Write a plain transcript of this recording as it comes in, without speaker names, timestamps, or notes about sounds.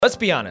Let's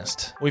be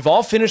honest, we've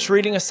all finished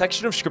reading a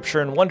section of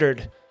Scripture and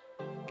wondered,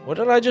 what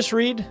did I just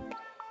read?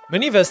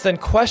 Many of us then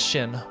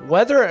question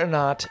whether or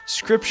not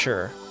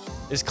Scripture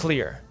is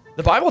clear.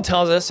 The Bible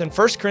tells us in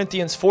 1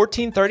 Corinthians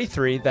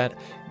 14:33 that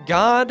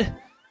God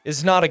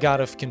is not a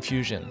God of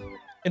confusion.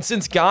 And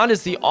since God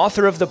is the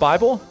author of the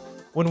Bible,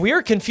 when we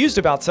are confused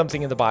about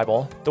something in the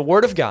Bible, the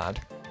Word of God,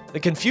 the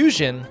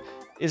confusion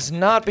is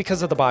not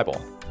because of the Bible.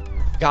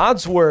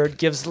 God's Word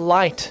gives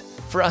light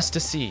for us to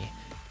see.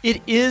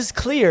 It is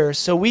clear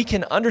so we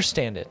can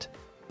understand it,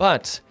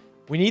 but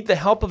we need the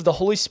help of the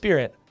Holy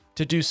Spirit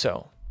to do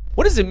so.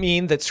 What does it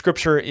mean that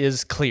Scripture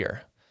is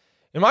clear?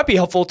 It might be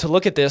helpful to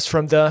look at this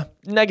from the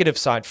negative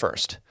side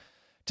first.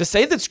 To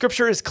say that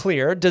Scripture is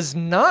clear does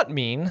not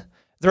mean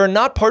there are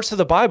not parts of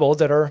the Bible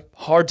that are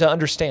hard to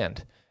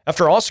understand.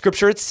 After all,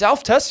 Scripture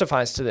itself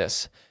testifies to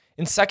this.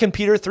 In 2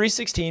 Peter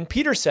 3:16,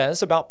 Peter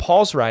says about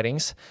Paul's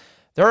writings,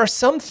 there are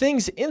some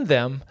things in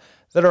them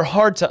that are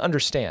hard to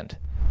understand.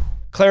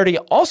 Clarity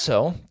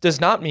also does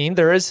not mean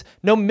there is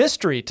no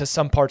mystery to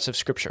some parts of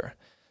Scripture.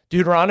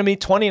 Deuteronomy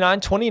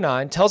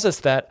 29:29 tells us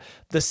that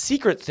the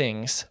secret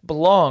things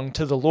belong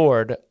to the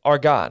Lord our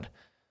God.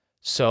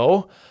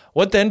 So,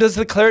 what then does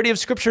the clarity of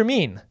Scripture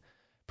mean?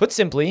 Put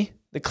simply,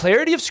 the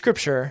clarity of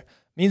Scripture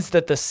means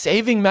that the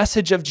saving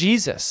message of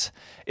Jesus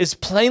is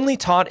plainly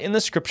taught in the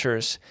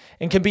Scriptures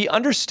and can be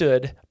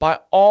understood by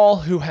all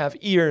who have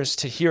ears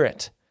to hear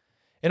it.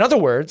 In other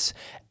words,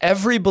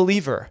 every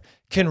believer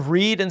can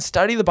read and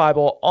study the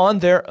Bible on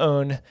their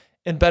own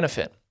and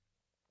benefit.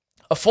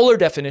 A fuller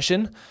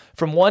definition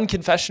from One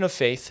Confession of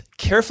Faith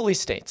carefully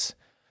states,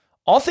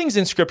 all things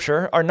in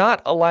Scripture are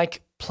not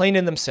alike plain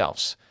in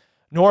themselves,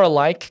 nor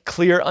alike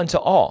clear unto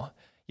all.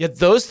 Yet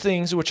those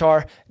things which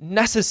are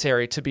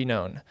necessary to be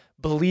known,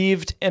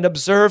 believed, and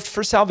observed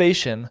for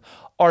salvation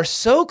are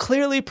so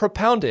clearly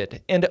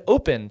propounded and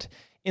opened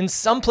in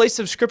some place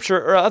of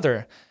Scripture or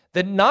other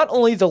that not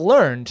only the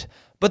learned,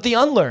 but the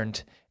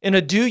unlearned, in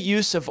a due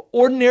use of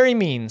ordinary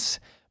means,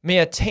 may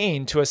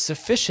attain to a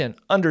sufficient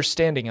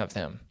understanding of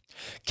them.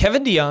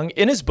 Kevin DeYoung,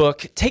 in his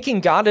book, Taking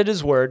God at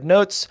His Word,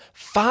 notes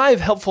 5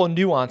 helpful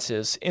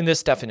nuances in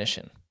this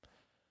definition.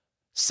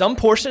 Some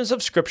portions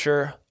of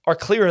Scripture are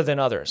clearer than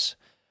others.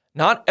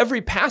 Not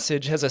every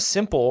passage has a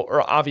simple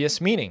or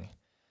obvious meaning.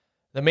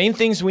 The main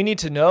things we need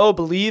to know,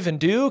 believe, and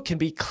do can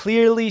be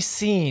clearly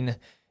seen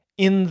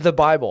in the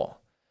Bible.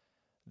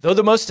 Though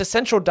the most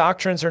essential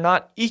doctrines are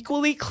not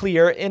equally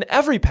clear in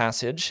every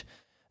passage,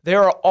 they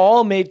are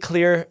all made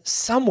clear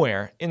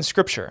somewhere in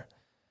Scripture.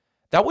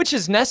 That which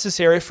is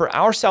necessary for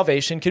our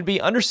salvation can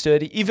be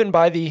understood even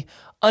by the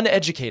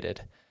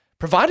uneducated,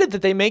 provided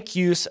that they make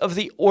use of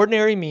the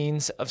ordinary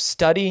means of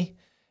study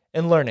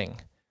and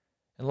learning.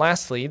 And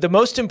lastly, the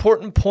most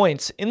important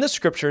points in the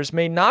Scriptures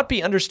may not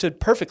be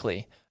understood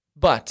perfectly,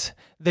 but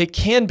they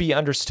can be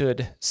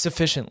understood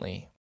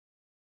sufficiently.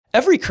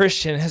 Every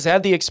Christian has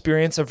had the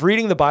experience of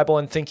reading the Bible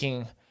and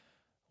thinking,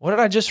 what did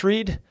I just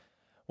read?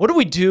 What do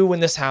we do when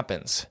this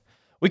happens?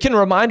 We can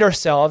remind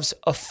ourselves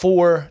of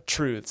 4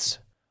 truths.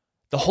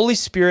 The Holy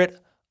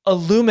Spirit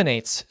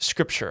illuminates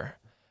Scripture.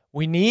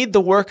 We need the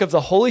work of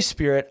the Holy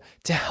Spirit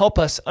to help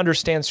us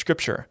understand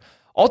Scripture.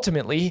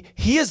 Ultimately,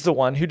 He is the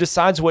one who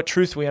decides what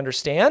truth we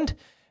understand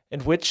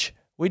and which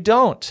we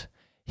don't.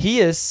 He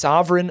is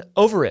sovereign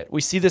over it.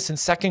 We see this in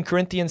 2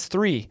 Corinthians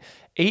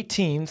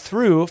 3:18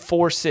 through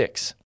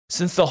 4:6.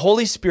 Since the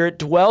Holy Spirit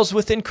dwells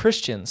within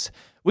Christians,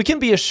 we can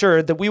be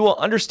assured that we will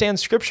understand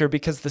Scripture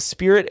because the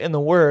Spirit and the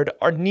Word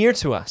are near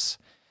to us.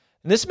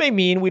 And this may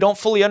mean we don't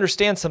fully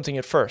understand something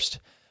at first,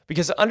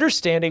 because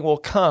understanding will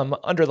come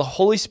under the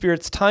Holy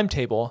Spirit's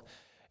timetable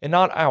and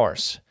not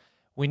ours.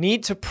 We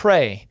need to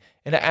pray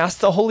and ask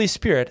the Holy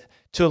Spirit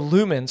to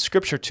illumine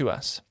Scripture to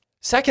us.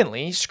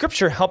 Secondly,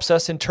 Scripture helps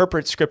us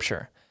interpret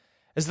Scripture.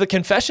 As the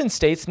confession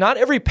states, not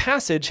every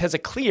passage has a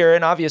clear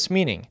and obvious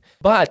meaning,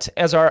 but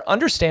as our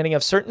understanding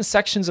of certain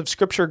sections of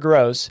Scripture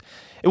grows,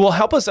 it will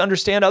help us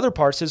understand other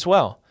parts as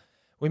well.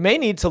 We may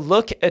need to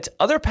look at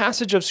other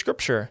passages of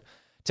Scripture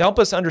to help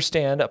us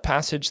understand a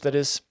passage that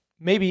is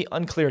maybe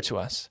unclear to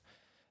us.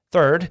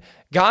 Third,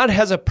 God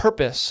has a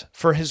purpose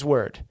for His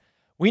Word.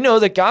 We know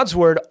that God's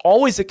Word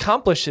always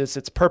accomplishes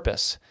its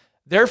purpose.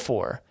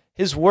 Therefore,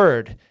 His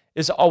Word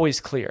is always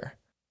clear.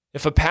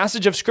 If a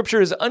passage of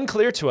Scripture is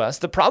unclear to us,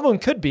 the problem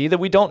could be that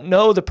we don't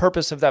know the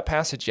purpose of that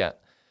passage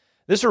yet.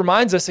 This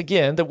reminds us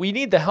again that we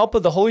need the help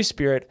of the Holy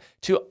Spirit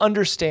to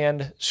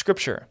understand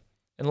Scripture.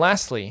 And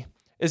lastly,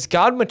 as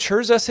God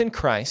matures us in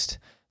Christ,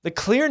 the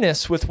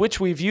clearness with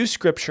which we view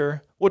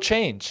Scripture will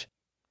change.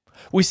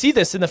 We see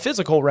this in the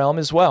physical realm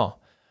as well.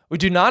 We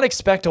do not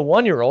expect a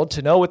 1-year-old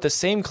to know with the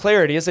same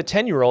clarity as a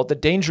 10-year-old the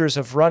dangers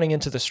of running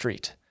into the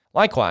street.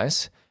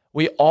 Likewise,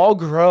 we all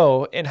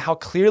grow in how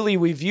clearly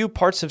we view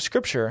parts of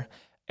Scripture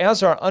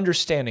as our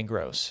understanding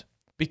grows.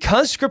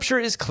 Because Scripture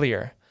is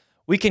clear,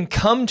 we can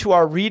come to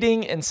our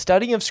reading and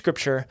studying of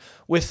Scripture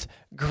with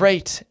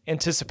great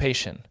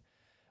anticipation.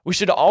 We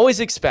should always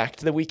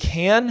expect that we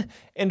can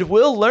and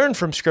will learn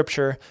from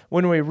Scripture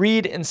when we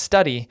read and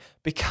study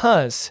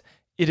because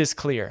it is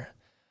clear.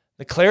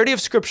 The clarity of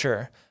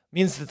Scripture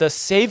means that the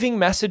saving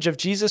message of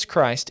Jesus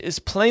Christ is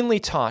plainly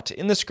taught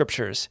in the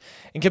Scriptures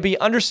and can be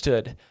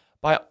understood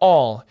by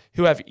all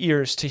who have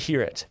ears to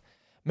hear it.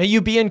 May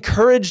you be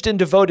encouraged and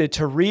devoted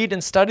to read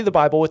and study the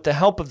Bible with the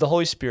help of the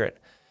Holy Spirit,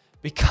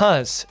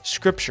 because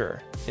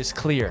Scripture is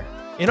clear.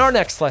 In our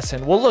next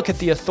lesson, we'll look at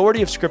the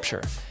authority of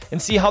Scripture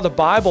and see how the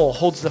Bible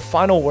holds the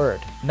final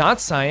word,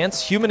 not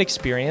science, human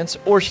experience,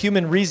 or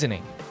human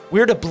reasoning.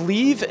 We're to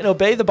believe and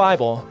obey the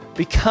Bible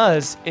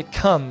because it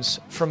comes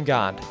from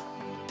God.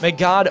 May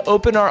God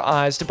open our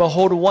eyes to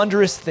behold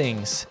wondrous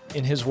things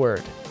in His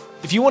Word.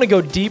 If you want to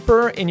go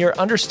deeper in your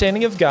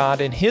understanding of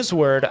God and His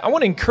Word, I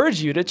want to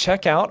encourage you to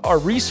check out our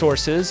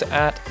resources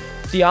at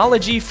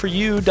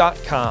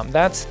theologyforyou.com.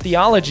 That's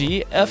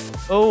theology,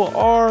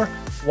 FORYOU.com.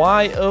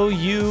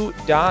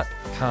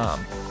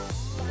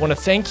 I want to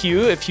thank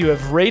you if you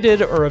have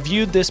rated or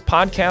reviewed this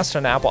podcast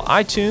on Apple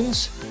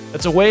iTunes.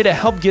 That's a way to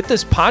help get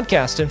this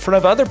podcast in front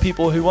of other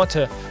people who want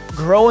to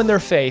grow in their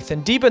faith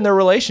and deepen their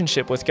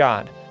relationship with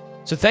God.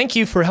 So thank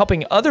you for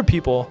helping other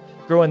people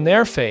grow in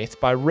their faith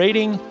by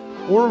rating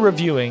or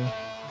reviewing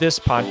this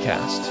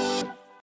podcast.